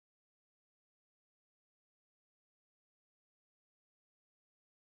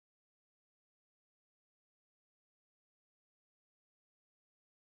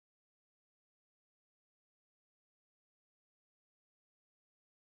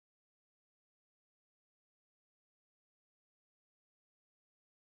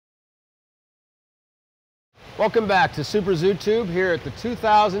Welcome back to Super Zoo Tube here at the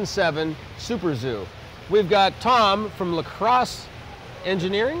 2007 Super Zoo. We've got Tom from LaCrosse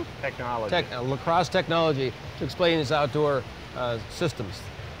Engineering? LaCrosse Technology to explain his outdoor systems.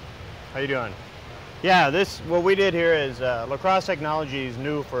 How you doing? Yeah, what we did here is LaCrosse Technology is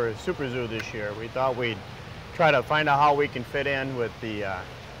new for Super Zoo this year. We thought we'd try to find out how we can fit in with the as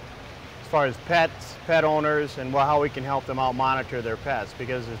far as pets, pet owners, and how we can help them out monitor their pets,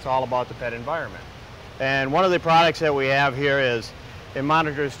 because it's all about the pet environment. And one of the products that we have here is it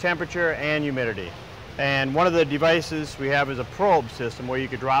monitors temperature and humidity. And one of the devices we have is a probe system where you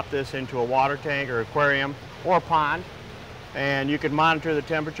could drop this into a water tank or aquarium or a pond, and you could monitor the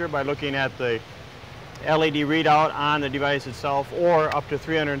temperature by looking at the LED readout on the device itself, or up to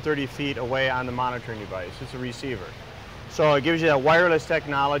 330 feet away on the monitoring device. It's a receiver. So it gives you that wireless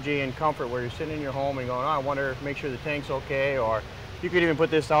technology and comfort where you're sitting in your home and going, oh, I wonder, make sure the tank's okay, or you could even put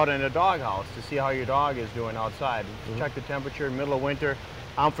this out in a doghouse to see how your dog is doing outside. Check the temperature in the middle of winter.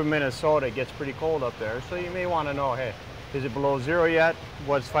 I'm from Minnesota, it gets pretty cold up there, so you may want to know, hey, is it below zero yet?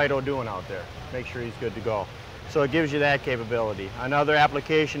 What's Fido doing out there? Make sure he's good to go. So it gives you that capability. Another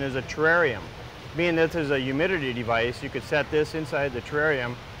application is a terrarium. Being this is a humidity device, you could set this inside the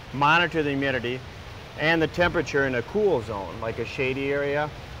terrarium, monitor the humidity and the temperature in a cool zone, like a shady area.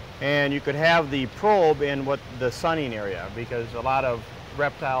 And you could have the probe in the sunning area, because a lot of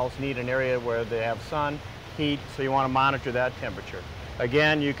reptiles need an area where they have sun, heat, so you want to monitor that temperature.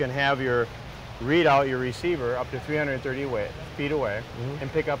 Again, you can have your readout, your receiver, up to 330 feet away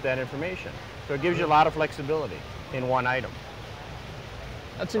and pick up that information. So it gives you a lot of flexibility in one item.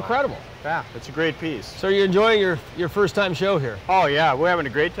 That's incredible. Yeah, it's a great piece. So you're enjoying your first time show here? Oh yeah, we're having a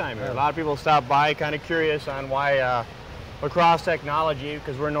great time here. A lot of people stop by kind of curious on why LaCrosse Technology,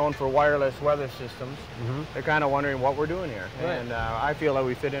 because we're known for wireless weather systems. They're kind of wondering what we're doing here. Right. And I feel that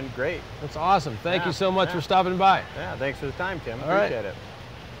we fit in great. That's awesome. Thank you so much for stopping by. Yeah, thanks for the time, Tim. All right. Appreciate it.